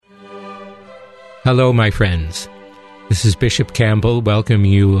Hello, my friends. This is Bishop Campbell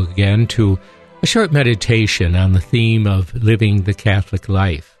welcoming you again to a short meditation on the theme of living the Catholic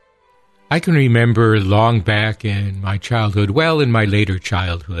life. I can remember long back in my childhood, well, in my later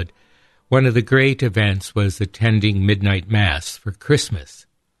childhood, one of the great events was attending midnight Mass for Christmas.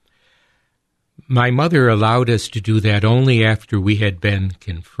 My mother allowed us to do that only after we had been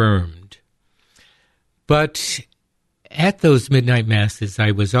confirmed. But at those midnight Masses,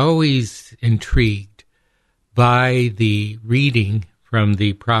 I was always intrigued by the reading from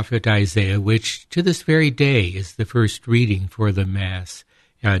the prophet Isaiah, which to this very day is the first reading for the Mass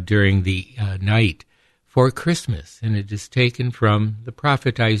during the night for Christmas. And it is taken from the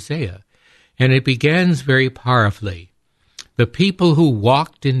prophet Isaiah. And it begins very powerfully. The people who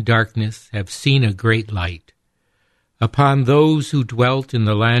walked in darkness have seen a great light. Upon those who dwelt in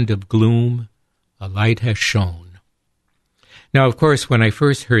the land of gloom, a light has shone. Now, of course, when I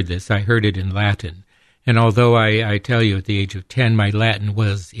first heard this, I heard it in Latin. And although I tell you at the age of 10 my Latin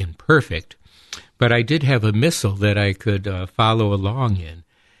was imperfect, but I did have a missal that I could follow along in.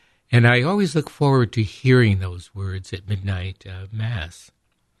 And I always look forward to hearing those words at midnight Mass.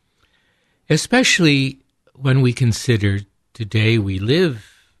 Especially when we consider today we live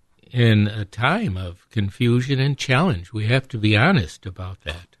in a time of confusion and challenge. We have to be honest about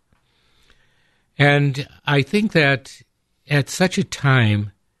that. And I think that at such a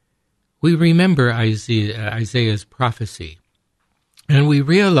time, we remember Isaiah's prophecy, and we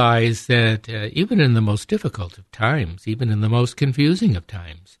realize that even in the most difficult of times, even in the most confusing of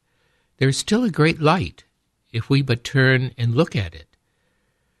times, there's still a great light if we but turn and look at it.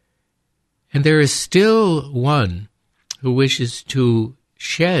 And there is still one who wishes to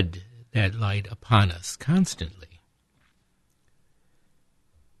shed that light upon us constantly.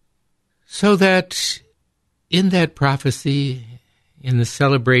 So that in that prophecy, in the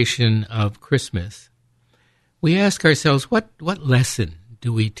celebration of Christmas, we ask ourselves, what lesson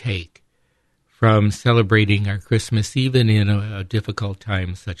do we take from celebrating our Christmas, even in a difficult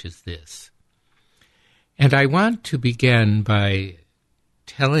time such as this? And I want to begin by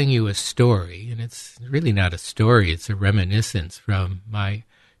telling you a story, and it's really not a story, it's a reminiscence from my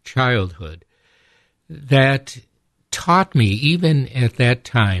childhood, that taught me, even at that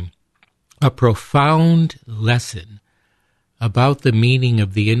time, a profound lesson about the meaning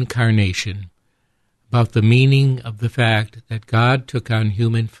of the Incarnation, about the meaning of the fact that God took on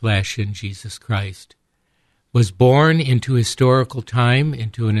human flesh in Jesus Christ, was born into historical time,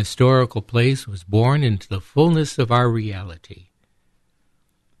 into an historical place, was born into the fullness of our reality.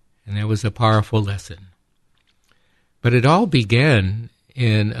 And that was a powerful lesson. But it all began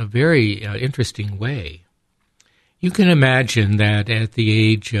in a very interesting way. You can imagine that at the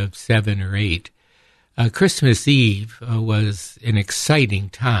age of 7 or 8, Christmas Eve was an exciting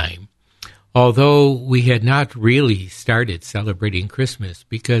time, although we had not really started celebrating Christmas,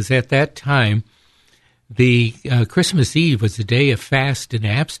 because at that time, the Christmas Eve was a day of fast and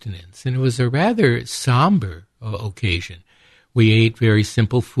abstinence, and it was a rather somber occasion. We ate very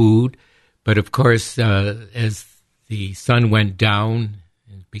simple food, but of course, as the sun went down,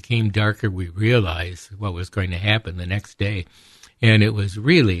 became darker, we realized what was going to happen the next day. And it was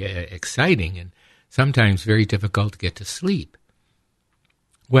really exciting and sometimes very difficult to get to sleep.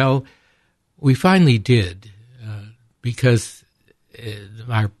 Well, we finally did, because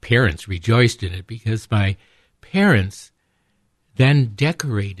our parents rejoiced in it, because my parents then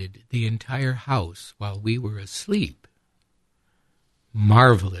decorated the entire house while we were asleep.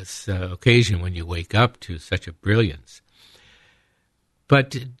 Marvelous occasion when you wake up to such a brilliance.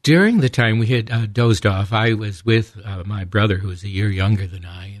 But during the time we had dozed off, I was with my brother, who was a year younger than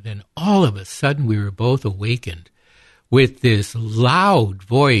I. Then all of a sudden we were both awakened with this loud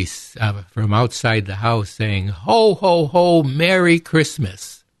voice from outside the house saying, "Ho, ho, ho, Merry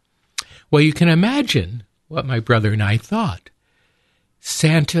Christmas." Well, you can imagine what my brother and I thought.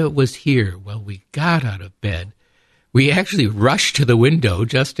 Santa was here. Well, we got out of bed. We actually rushed to the window,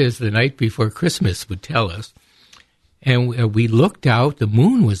 just as the night before Christmas would tell us. And we looked out. The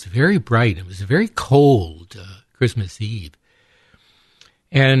moon was very bright. It was a very cold Christmas Eve.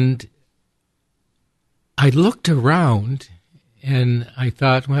 And I looked around, and I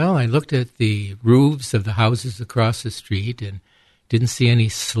thought, well, I looked at the roofs of the houses across the street and didn't see any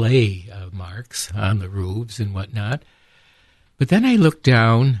sleigh marks on the roofs and whatnot. But then I looked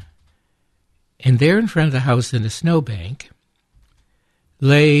down, and there in front of the house in a snowbank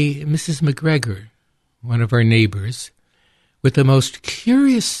lay Mrs. McGregor, one of our neighbors, with the most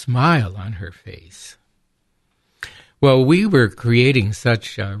curious smile on her face. Well, we were creating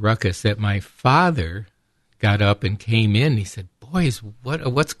such a ruckus that my father got up and came in. He said, "Boys,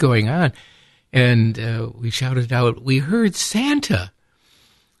 what's going on?" And we shouted out, "We heard Santa!"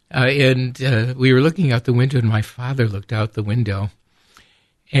 And we were looking out the window, and my father looked out the window.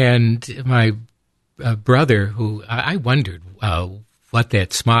 And my brother, who I wondered what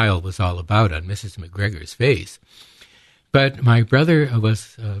that smile was all about on Mrs. McGregor's face. But my brother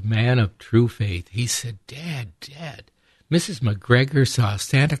was a man of true faith. He said, Dad, Mrs. McGregor saw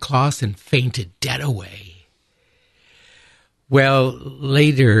Santa Claus and fainted dead away. Well,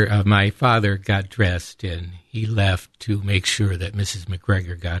 later my father got dressed and he left to make sure that Mrs.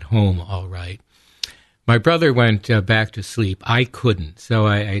 McGregor got home all right. My brother went back to sleep. I couldn't, so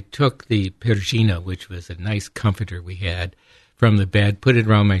I took the pergina, which was a nice comforter we had, from the bed, put it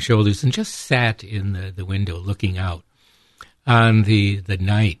around my shoulders, and just sat in the window looking out on the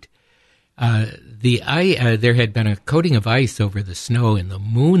night. There had been a coating of ice over the snow, and the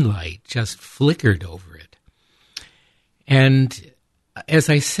moonlight just flickered over it. And as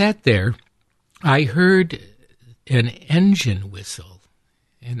I sat there, I heard an engine whistle.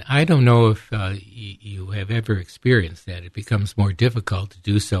 And I don't know if you have ever experienced that. It becomes more difficult to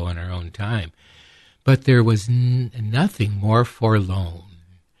do so on our own time. But there was nothing more forlorn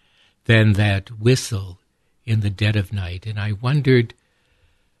than that whistle in the dead of night. And I wondered,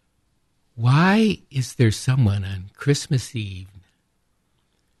 why is there someone on Christmas Eve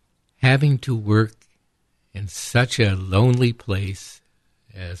having to work in such a lonely place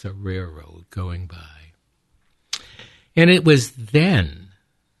as a railroad going by? And it was then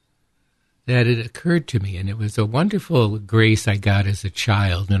that it occurred to me, and it was a wonderful grace I got as a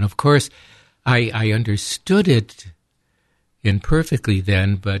child. And of course, I understood it imperfectly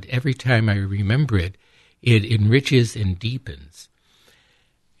then, but every time I remember it, it enriches and deepens.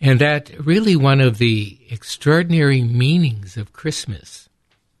 And that really one of the extraordinary meanings of Christmas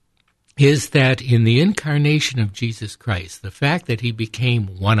is that in the incarnation of Jesus Christ, the fact that he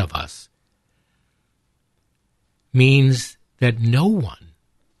became one of us means that no one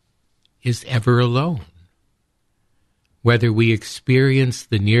is ever alone. Whether we experience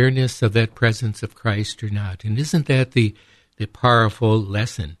the nearness of that presence of Christ or not. And isn't that the powerful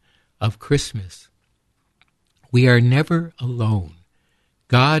lesson of Christmas? We are never alone.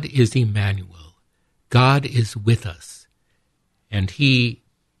 God is Emmanuel. God is with us. And he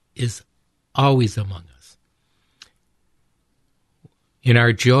is always among us. In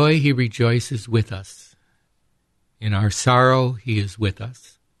our joy, he rejoices with us. In our sorrow, he is with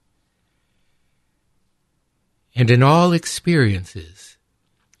us. And in all experiences,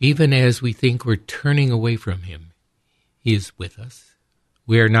 even as we think we're turning away from him, he is with us.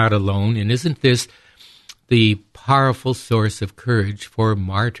 We are not alone. And isn't this the powerful source of courage for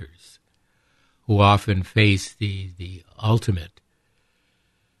martyrs who often face the ultimate?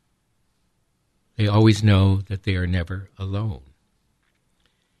 They always know that they are never alone.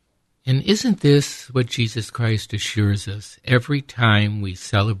 And isn't this what Jesus Christ assures us every time we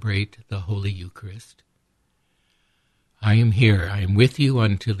celebrate the Holy Eucharist? I am here, I am with you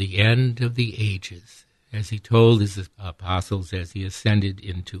until the end of the ages, as he told his apostles as he ascended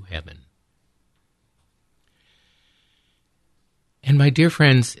into heaven. And my dear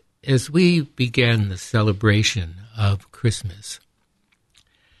friends, as we begin the celebration of Christmas,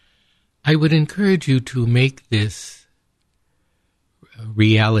 I would encourage you to make this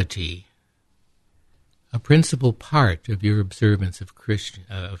reality a principal part of your observance of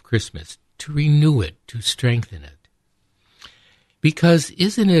Christmas, to renew it, to strengthen it. Because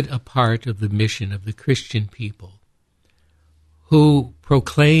isn't it a part of the mission of the Christian people who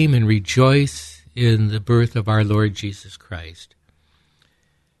proclaim and rejoice in the birth of our Lord Jesus Christ,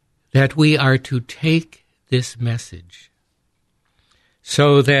 that we are to take this message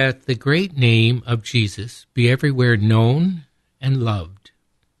so that the great name of Jesus be everywhere known and loved,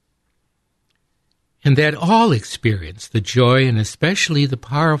 and that all experience the joy and especially the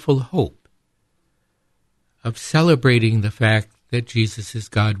powerful hope of celebrating the fact that Jesus is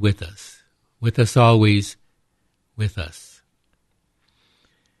God with us always, with us.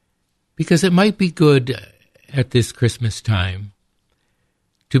 Because it might be good at this Christmas time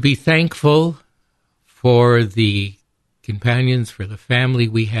to be thankful for the companions, for the family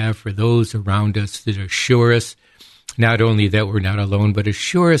we have, for those around us that assure us not only that we're not alone, but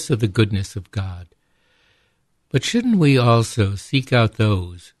assure us of the goodness of God. But shouldn't we also seek out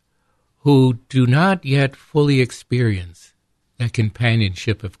those who do not yet fully experience that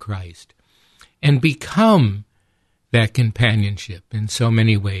companionship of Christ, and become that companionship in so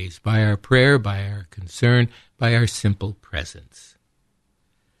many ways, by our prayer, by our concern, by our simple presence.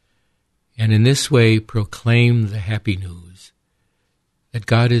 And in this way proclaim the happy news that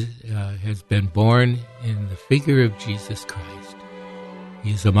God has been born in the figure of Jesus Christ.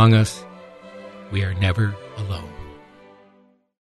 He is among us. we are never alone.